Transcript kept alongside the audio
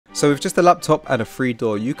So with just a laptop and a free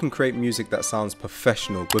DAW, you can create music that sounds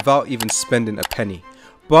professional without even spending a penny.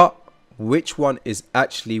 But which one is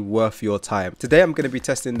actually worth your time? Today I'm going to be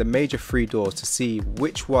testing the major free DAWs to see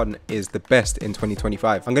which one is the best in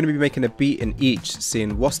 2025. I'm going to be making a beat in each,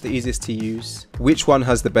 seeing what's the easiest to use, which one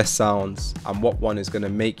has the best sounds, and what one is going to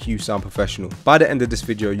make you sound professional. By the end of this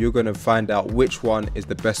video, you're going to find out which one is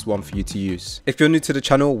the best one for you to use. If you're new to the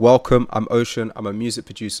channel, welcome. I'm Ocean. I'm a music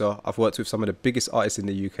producer. I've worked with some of the biggest artists in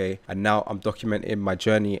the UK, and now I'm documenting my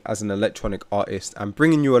journey as an electronic artist and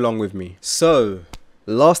bringing you along with me. So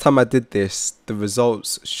last time I did this, the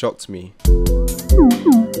results shocked me.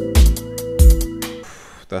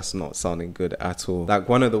 That's not sounding good at all. Like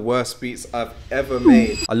one of the worst beats I've ever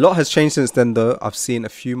made. A lot has changed since then though. I've seen a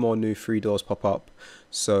few more new free DAWs pop up.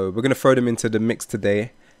 So we're going to throw them into the mix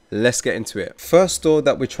today. Let's get into it. First DAW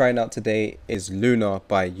that we're trying out today is Luna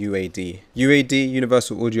by UAD. UAD,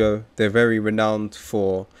 Universal Audio, they're very renowned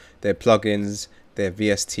for their plugins, their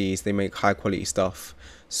VSTs, they make high quality stuff.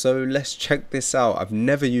 So let's check this out. I've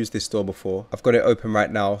never used this DAW before. I've got it open right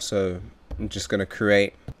now, so I'm just gonna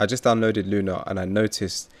create. I just downloaded Luna and I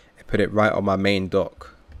noticed it put it right on my main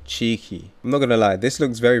dock. Cheeky. I'm not gonna lie, this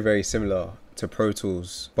looks very similar to Pro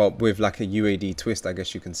Tools, but with like a UAD twist, I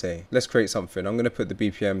guess you can say. Let's create something. I'm gonna put the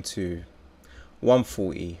BPM to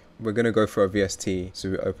 140. We're going to go for a VST,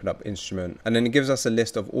 so we open up instrument, and then it gives us a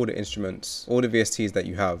list of all the instruments, all the VSTs that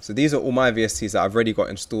you have. So these are all my VSTs that I've already got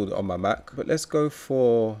installed on my Mac, but let's go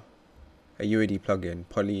for a UAD plugin,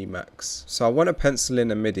 Polymax. So I want to pencil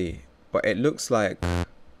in a MIDI, but it looks like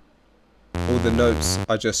all the notes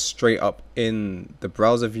are just straight up in the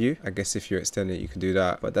browser view. I guess if you're extending it, you can do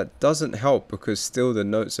that, but that doesn't help because still the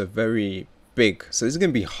notes are very big. So this is going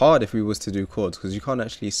to be hard if we was to do chords because you can't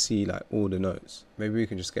actually see like all the notes. Maybe we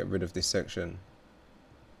can just get rid of this section.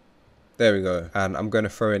 There we go. And I'm going to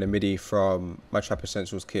throw in a MIDI from my Trap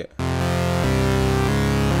Essentials kit.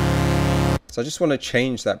 So I just want to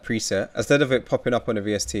change that preset. Instead of it popping up on a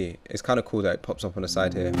VST, it's kind of cool that it pops up on the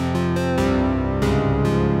side here.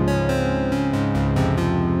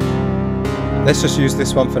 Let's just use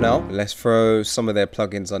this one for now. Let's throw some of their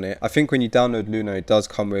plugins on it. I think when you download Luna, it does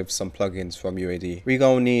come with some plugins from UAD. We're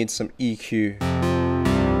gonna need some EQ.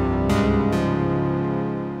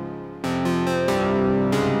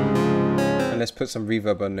 And let's put some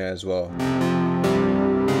reverb on there as well.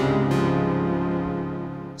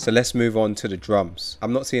 So let's move on to the drums.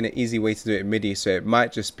 I'm not seeing an easy way to do it in MIDI, so it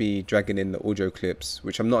might just be dragging in the audio clips,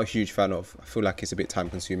 which I'm not a huge fan of. I feel like it's a bit time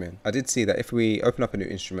consuming. I did see that if we open up a new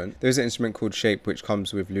instrument, there's an instrument called Shape which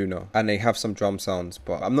comes with Luna, and they have some drum sounds,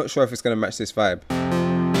 but I'm not sure if it's going to match this vibe.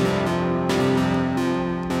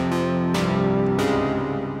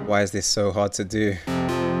 Why is this so hard to do?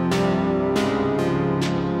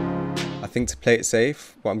 I think to play it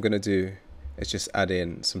safe, what I'm going to do is just add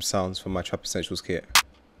in some sounds from my Trap Essentials kit.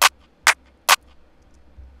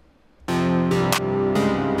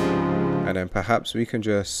 And then perhaps we can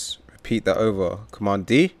just repeat that over. Command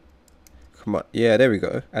D. Come on. Yeah, there we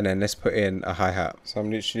go. And then let's put in a hi-hat. So I'm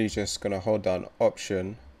literally just going to hold down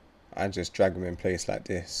Option and just drag them in place like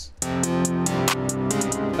this.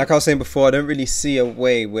 Like I was saying before, I don't really see a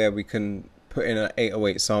way where we can put in an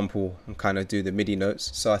 808 sample and kind of do the MIDI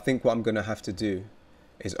notes. So I think what I'm going to have to do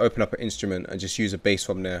is open up an instrument and just use a bass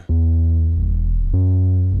from there.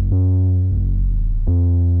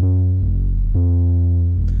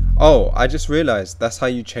 Oh, I just realized that's how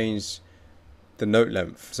you change the note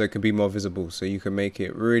length so it can be more visible. So you can make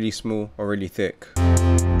it really small or really thick.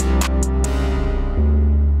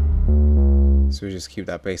 So we just keep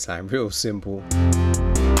that bass line real simple.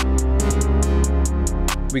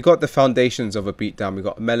 We got the foundations of a beat down. We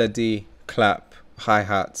got melody, clap,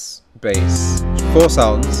 hi-hats, bass. 4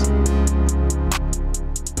 sounds.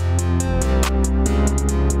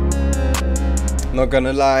 Not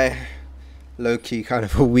gonna lie, low-key kind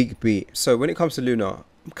of a weak beat. So when it comes to Luna,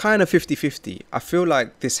 I'm kind of 50-50. I feel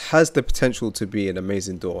like this has the potential to be an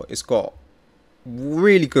amazing DAW. It's got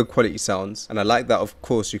really good quality sounds, and I like that of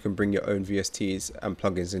course you can bring your own VSTs and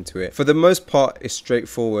plugins into it. For the most part, it's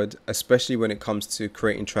straightforward, especially when it comes to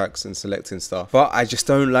creating tracks and selecting stuff. But I just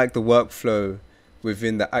don't like the workflow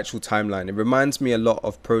within the actual timeline. It reminds me a lot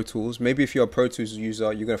of Pro Tools. Maybe if you're a Pro Tools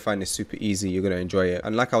user, you're going to find this super easy, you're going to enjoy it.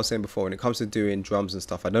 And like I was saying before, when it comes to doing drums and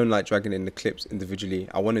stuff, I don't like dragging in the clips individually.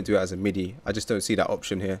 I want to do it as a MIDI. I just don't see that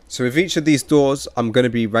option here. So with each of these DAWs, I'm going to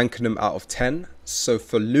be ranking them out of 10. So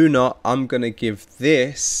for Luna, I'm going to give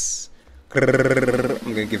this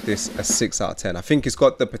I'm gonna give this a 6 out of 10. I think it's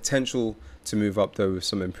got the potential to move up though with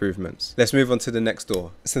some improvements. Let's move on to the next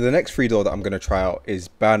DAW. So the next free DAW that I'm gonna try out is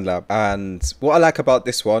BandLab, and what I like about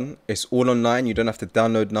this one, it's all online. You don't have to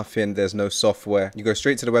download nothing. There's no software. You go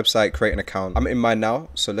straight to the website, create an account. I'm in mine now,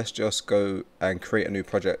 so let's just go and create a new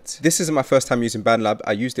project. This isn't my first time using BandLab.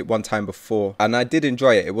 I used it one time before and I did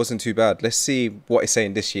enjoy it. It wasn't too bad. Let's see what it's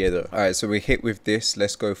saying this year though. All right, so we hit with this.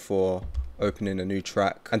 Let's go for opening a new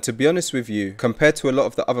track. And to be honest with you, compared to a lot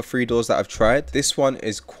of the other free DAWs that I've tried, this one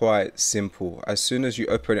is quite simple. As soon as you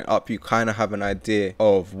open it up, you kind of have an idea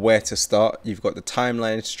of where to start. You've got the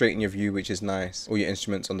timeline straight in your view, which is nice. All your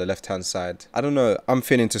instruments on the left hand side. I don't know, I'm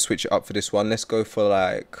feeling to switch it up for this one. Let's go for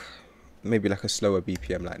like maybe like a slower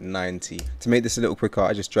BPM, like 90. To make this a little quicker,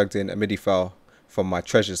 I just dragged in a MIDI file from my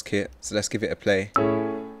Treasures kit. So let's give it a play.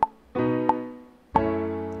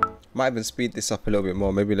 Might even speed this up a little bit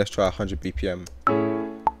more. Maybe let's try 100 BPM.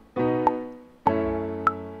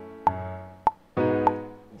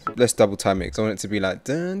 Let's double time it because I want it to be like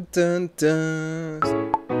dun dun dun.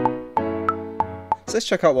 So let's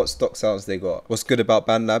check out what stock sounds they got. What's good about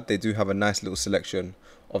BandLab, they do have a nice little selection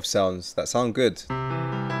of sounds that sound good.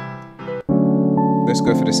 Let's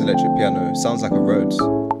go for this electric piano. Sounds like a Rhodes.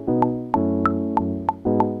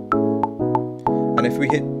 And if we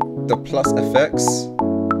hit the plus effects,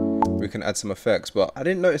 we can add some effects, but I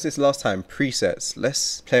didn't notice this last time. Presets,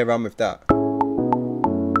 let's play around with that.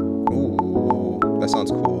 Ooh, that sounds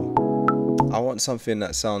cool. I want something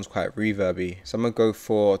that sounds quite reverby, so I'm gonna go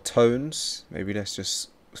for tones. Maybe let's just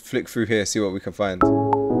flick through here, see what we can find.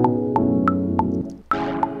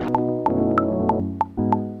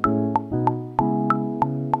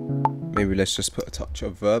 Maybe let's just put a touch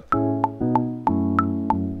of verb.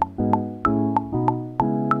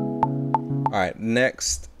 Alright,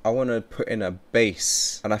 next I want to put in a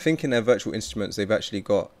bass, and I think in their virtual instruments they've actually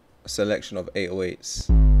got a selection of 808s.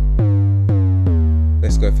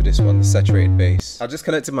 Let's go for this one, the saturated bass. I just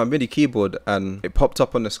connected my MIDI keyboard and it popped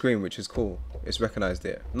up on the screen, which is cool. It's recognized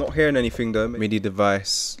it. Not hearing anything though. MIDI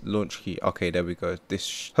device, launch key. Okay, there we go.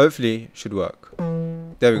 This hopefully should work.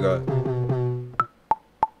 There we go.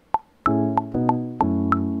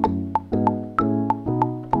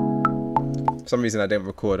 For some reason I didn't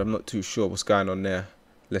record. I'm not too sure what's going on there.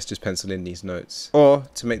 Let's just pencil in these notes. Or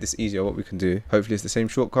to make this easier, what we can do, hopefully it's the same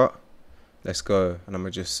shortcut. Let's go, and I'm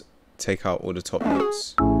gonna just take out all the top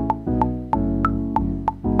notes.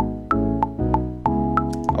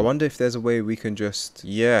 I wonder if there's a way we can just,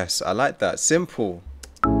 yes, I like that, simple.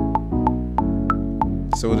 So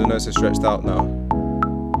all the notes are stretched out now.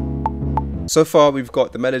 So far we've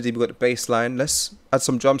got the melody, we've got the bass line. Let's add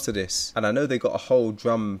some drums to this. And I know they got a whole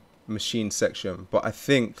drum machine section, but I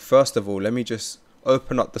think first of all, let me just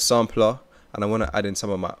open up the sampler, and I want to add in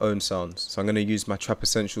some of my own sounds. So I'm going to use my Trap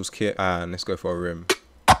Essentials kit, and let's go for a rim.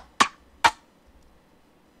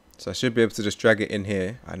 So I should be able to just drag it in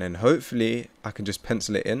here, and then hopefully I can just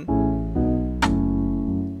pencil it in.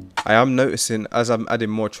 I am noticing as I'm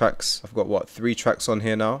adding more tracks, I've got what, 3 tracks on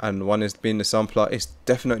here now, and one is being the sampler. It's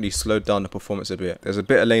definitely slowed down the performance a bit. There's a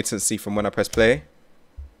bit of latency from when I press play.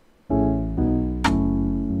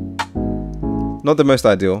 Not the most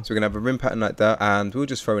ideal. So we're gonna have a rim pattern like that, and we'll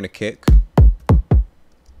just throw in a kick.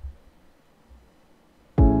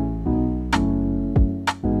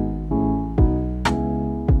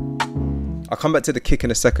 I'll come back to the kick in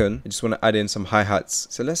a second. I just want to add in some hi-hats.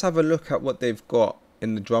 So let's have a look at what they've got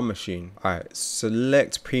in the drum machine. Alright,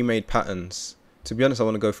 select pre-made patterns. To be honest, I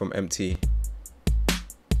want to go from empty.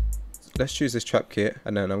 Let's choose this trap kit,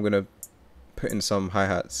 and then I'm gonna put in some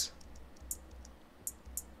hi-hats.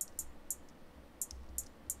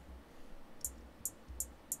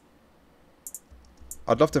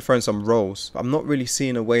 I'd love to throw in some rolls, but I'm not really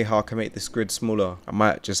seeing a way how I can make this grid smaller. I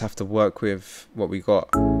might just have to work with what we got.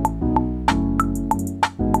 And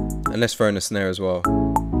let's throw in a snare as well.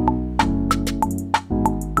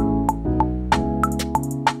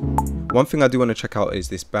 One thing I do want to check out is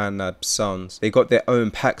this BandLab sounds. They got their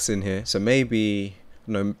own packs in here, so maybe,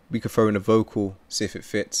 you know, we could throw in a vocal, see if it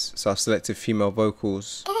fits. So I've selected female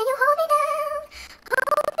vocals. Can you hold me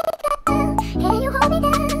down? Can you hold me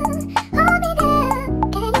down?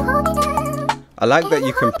 I like that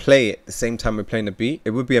you can play it at the same time we're playing the beat. It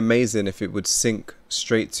would be amazing if it would sync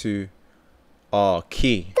straight to our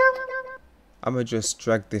key. I'm gonna just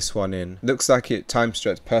drag this one in. Looks like it time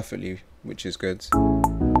stretched perfectly, which is good.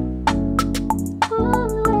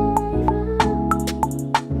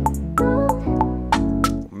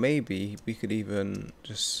 Maybe we could even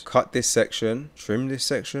just cut this section, trim this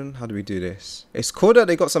section. How do we do this? It's cool that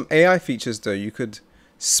they got some AI features though. You could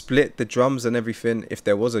split the drums and everything if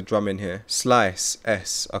there was a drum in here. Slice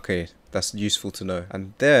S. Okay, That's useful to know.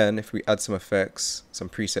 And then if we add some effects, some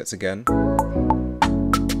presets again.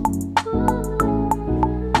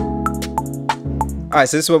 Alright,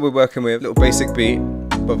 so this is what we're working with. Little basic beat,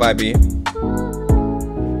 but vibey.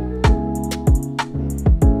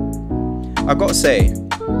 I've got to say,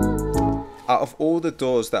 out of all the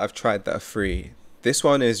DAWs that I've tried that are free, this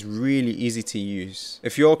one is really easy to use.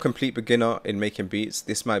 If you're a complete beginner in making beats,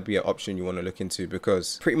 this might be an option you want to look into,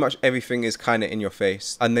 because pretty much everything is kind of in your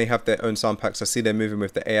face, and they have their own sound packs. I see they're moving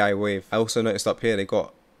with the AI wave. I also noticed up here they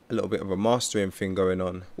got a little bit of a mastering thing going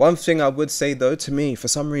on. One thing I would say though, to me, for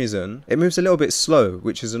some reason, it moves a little bit slow,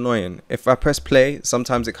 which is annoying. If I press play,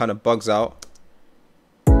 sometimes it kind of bugs out,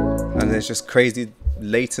 and there's just crazy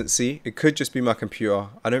latency. It could just be my computer.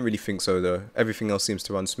 I don't really think so though. Everything else seems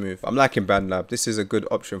to run smooth. I'm liking BandLab. This is a good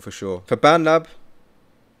option for sure. For BandLab,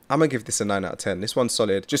 I'm gonna give this a 9 out of 10. This one's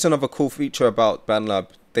solid. Just another cool feature about BandLab,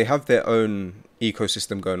 they have their own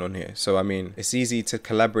ecosystem going on here. So I mean, it's easy to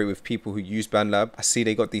collaborate with people who use BandLab. I see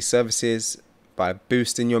they got these services by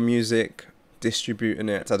boosting your music, distributing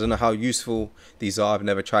it. I don't know how useful these are. I've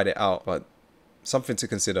never tried it out, but something to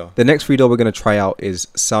consider. The next free DAW we're going to try out is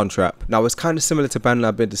Soundtrap. Now it's kind of similar to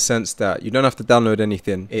BandLab in the sense that you don't have to download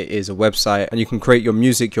anything. It is a website and you can create your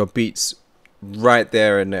music, your beats right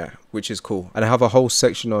there and there, which is cool. And I have a whole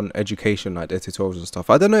section on education, like their tutorials and stuff.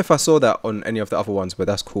 I don't know if I saw that on any of the other ones, but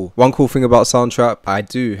that's cool. One cool thing about Soundtrap, I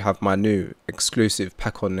do have my new exclusive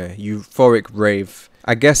pack on there, Euphoric Rave.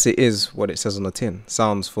 I guess it is what it says on the tin.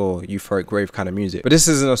 Sounds for euphoric rave kind of music. But this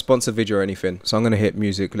isn't a sponsored video or anything. So I'm going to hit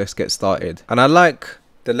music. Let's get started. And I like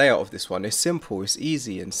the layout of this one. It's simple. It's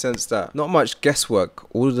easy in the sense that not much guesswork.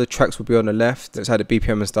 All of the tracks will be on the left. Let's how the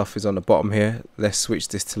BPM and stuff is on the bottom here. Let's switch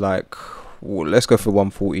this to like, let's go for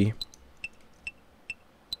 140.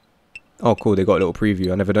 Oh cool, they got a little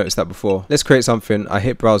preview. I never noticed that before. Let's create something. I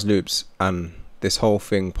hit browse loops and this whole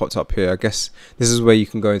thing popped up here. I guess this is where you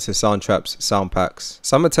can go into Soundtrap's sound packs.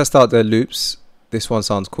 So I'm gonna test out their loops. This one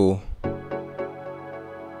sounds cool. I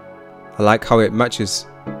like how it matches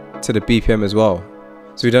to the BPM as well,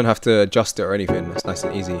 so we don't have to adjust it or anything. That's nice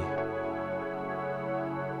and easy.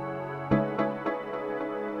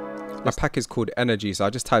 My pack is called Energy, so I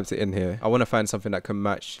just typed it in here. I want to find something that can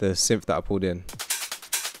match the synth that I pulled in.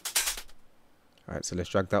 Alright, so let's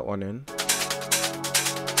drag that one in.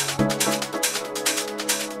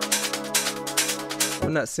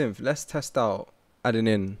 On that synth, let's test out adding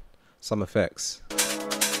in some effects.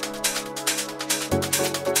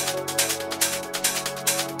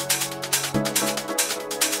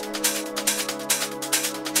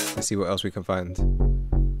 Let's see what else we can find.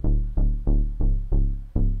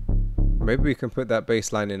 Maybe we can put that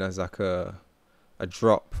bass line in as like a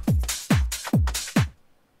drop.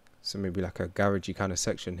 So maybe like a garagey kind of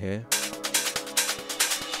section here.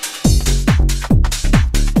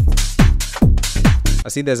 I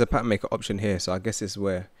see there's a pattern maker option here, so I guess this is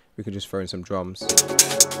where we can just throw in some drums.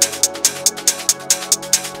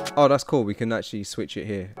 Oh, that's cool. We can actually switch it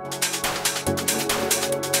here.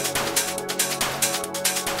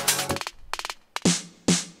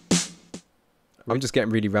 I'm just getting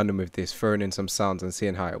really random with this, throwing in some sounds and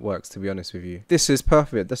seeing how it works, to be honest with you. This is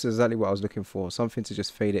perfect. This is exactly what I was looking for. Something to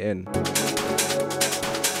just fade it in.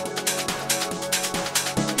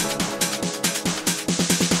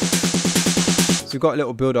 So we've got a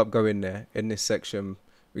little build up going there. In this section,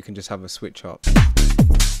 we can just have a switch up.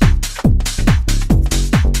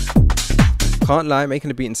 Can't lie,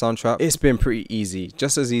 making a beat in Soundtrap, it's been pretty easy.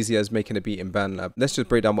 Just as easy as making a beat in BandLab. Let's just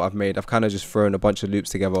break down what I've made. I've kind of just thrown a bunch of loops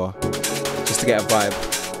together just to get a vibe.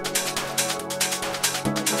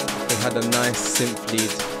 We had a nice synth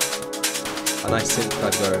lead, a nice synth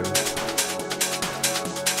pad going.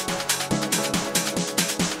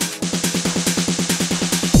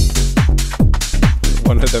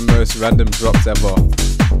 One of the most random drops ever.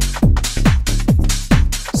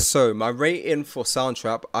 So my rating for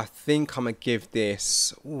Soundtrap, I think I'm gonna give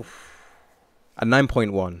this a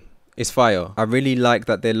 9.1. It's fire. I really like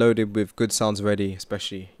that they're loaded with good sounds already,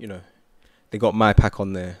 especially, you know, they got my pack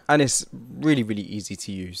on there, and it's really, really easy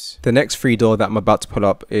to use. The next free DAW that I'm about to pull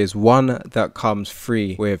up is one that comes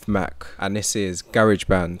free with Mac, and this is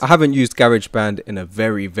GarageBand. I haven't used GarageBand in a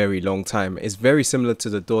very, very long time. It's very similar to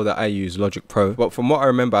the DAW that I use, Logic Pro, but from what I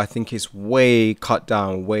remember, I think it's way cut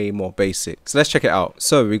down, way more basic. So let's check it out.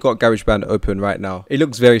 So we got GarageBand open right now. It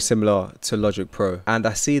looks very similar to Logic Pro, and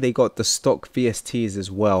I see they got the stock VSTs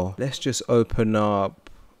as well. Let's just open up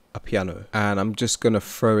a piano, and I'm just gonna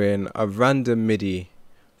throw in a random MIDI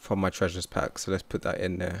from my treasures pack. So let's put that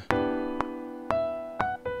in there,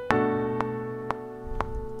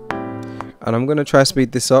 and I'm gonna try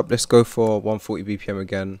speed this up. Let's go for 140 BPM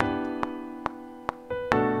again.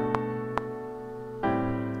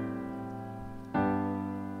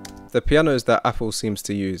 The pianos that Apple seems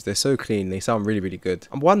to use, they're so clean, they sound really, really good.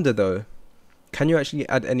 I wonder though, can you actually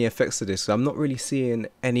add any effects to this? I'm not really seeing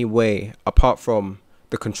any way apart from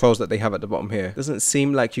the controls that they have at the bottom here. Doesn't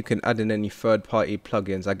seem like you can add in any third-party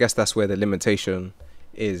plugins. I guess that's where the limitation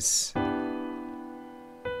is.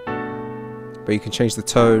 But you can change the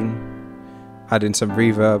tone, add in some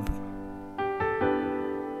reverb.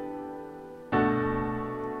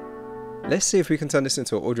 Let's see if we can turn this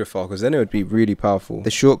into an audio file, because then it would be really powerful. The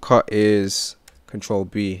shortcut is Control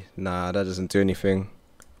B. Nah, that doesn't do anything.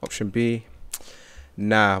 Option B.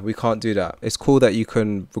 Nah, we can't do that. It's cool that you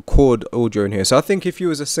can record audio in here. So I think if you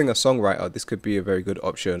was a singer-songwriter, this could be a very good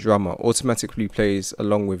option. Drummer automatically plays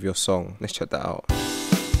along with your song. Let's check that out.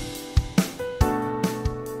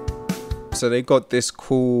 So they got this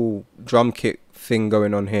cool drum kit thing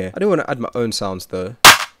going on here. I don't want to add my own sounds though.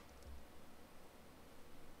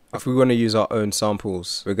 If we want to use our own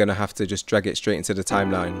samples, we're going to have to just drag it straight into the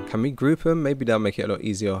timeline. Can we group them? Maybe that'll make it a lot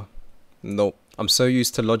easier. Nope. I'm so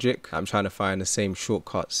used to Logic, I'm trying to find the same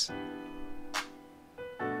shortcuts.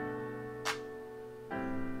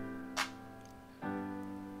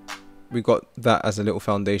 We got that as a little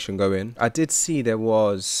foundation going. I did see there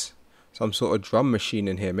was some sort of drum machine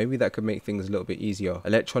in here. Maybe that could make things a little bit easier.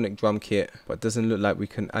 Electronic drum kit, but it doesn't look like we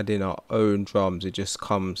can add in our own drums. It just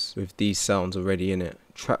comes with these sounds already in it.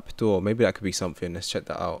 Trapdoor, maybe that could be something. Let's check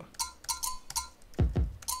that out.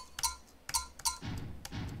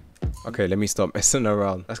 Okay, let me stop messing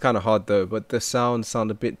around. That's kind of hard though, but the sounds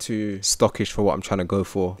sound a bit too stockish for what I'm trying to go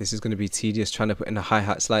for. This is going to be tedious trying to put in the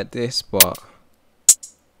hi-hats like this, but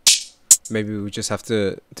maybe we just have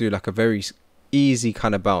to do like a very easy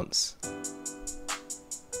kind of bounce.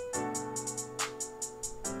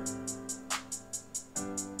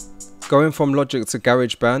 Going from Logic to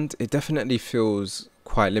GarageBand, it definitely feels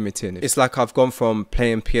quite limiting. It's like I've gone from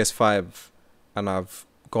playing PS5 and I've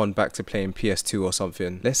gone back to playing PS2 or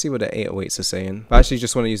something. Let's see what the 808s are saying. I actually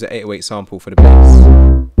just want to use the 808 sample for the bass.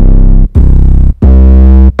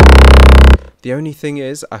 The only thing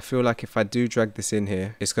is, I feel like if I do drag this in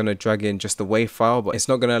here, it's going to drag in just the wave file, but it's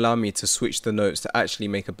not going to allow me to switch the notes to actually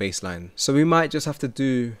make a bass line. So we might just have to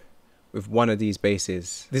do with one of these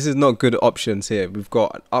basses. This is not good options here. We've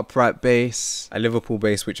got an upright bass, a Liverpool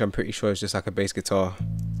bass, which I'm pretty sure is just like a bass guitar.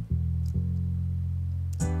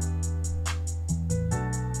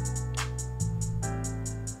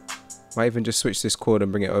 Might even just switch this chord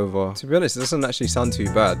and bring it over. To be honest, it doesn't actually sound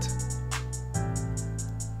too bad.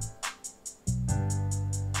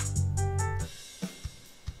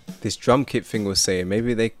 This drum kit thing was saying,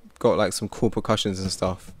 maybe they got like some cool percussions and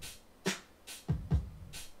stuff.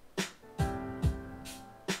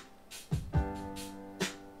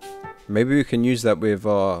 Maybe we can use that with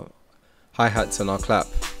our hi-hats and our clap.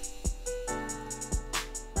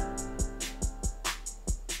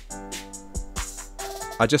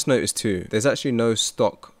 I just noticed too, there's actually no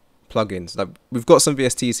stock plugins. Like, we've got some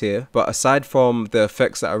VSTs here, but aside from the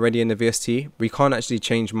effects that are already in the VST, we can't actually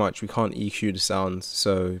change much. We can't EQ the sounds.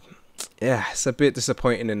 So yeah, it's a bit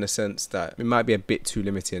disappointing in the sense that it might be a bit too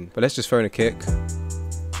limiting. But let's just throw in a kick.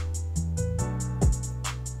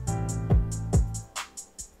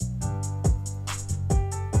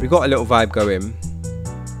 We got a little vibe going.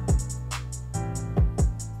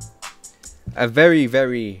 A very,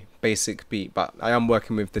 very basic beat, but I am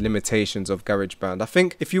working with the limitations of GarageBand. I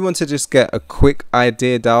think if you want to just get a quick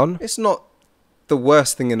idea down, it's not the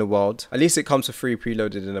worst thing in the world. At least it comes for free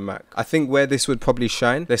preloaded in a Mac. I think where this would probably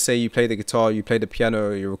shine, let's say you play the guitar, you play the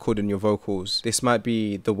piano, you're recording your vocals, this might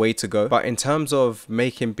be the way to go. But in terms of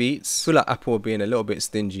making beats, I feel like Apple are being a little bit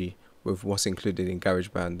stingy with what's included in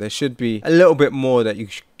GarageBand. There should be a little bit more that you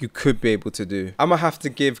could be able to do. I'm gonna have to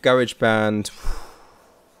give GarageBand,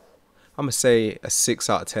 I'm gonna say a 6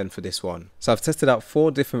 out of 10 for this one. So I've tested out 4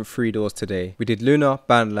 different 3 DAWs today. We did Luna,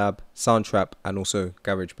 BandLab, Soundtrap, and also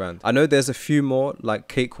GarageBand. I know there's a few more like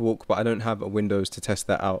Cakewalk, but I don't have a Windows to test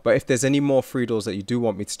that out. But if there's any more 3 DAWs that you do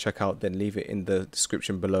want me to check out, then leave it in the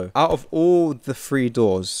description below. Out of all the 3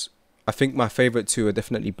 DAWs, I think my favorite 2 are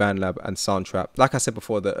definitely BandLab and Soundtrap. Like I said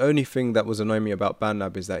before, the only thing that was annoying me about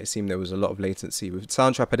BandLab is that it seemed there was a lot of latency. With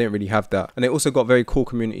Soundtrap, I didn't really have that. And it also got very cool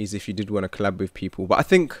communities if you did want to collab with people. But I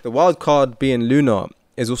think the wild card being Luna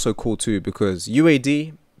is also cool too, because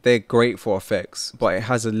UAD, they're great for effects, but it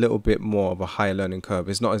has a little bit more of a higher learning curve.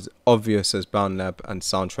 It's not as obvious as BandLab and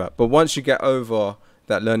Soundtrap. But once you get over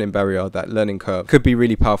that learning barrier, that learning curve, could be a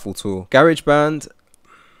really powerful tool. GarageBand,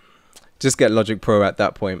 just get Logic Pro at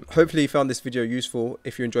that point. Hopefully you found this video useful.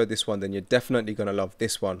 If you enjoyed this one, then you're definitely going to love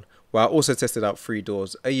this one, where I also tested out 3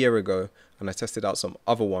 DAWs a year ago, and I tested out some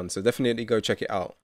other ones, so definitely go check it out.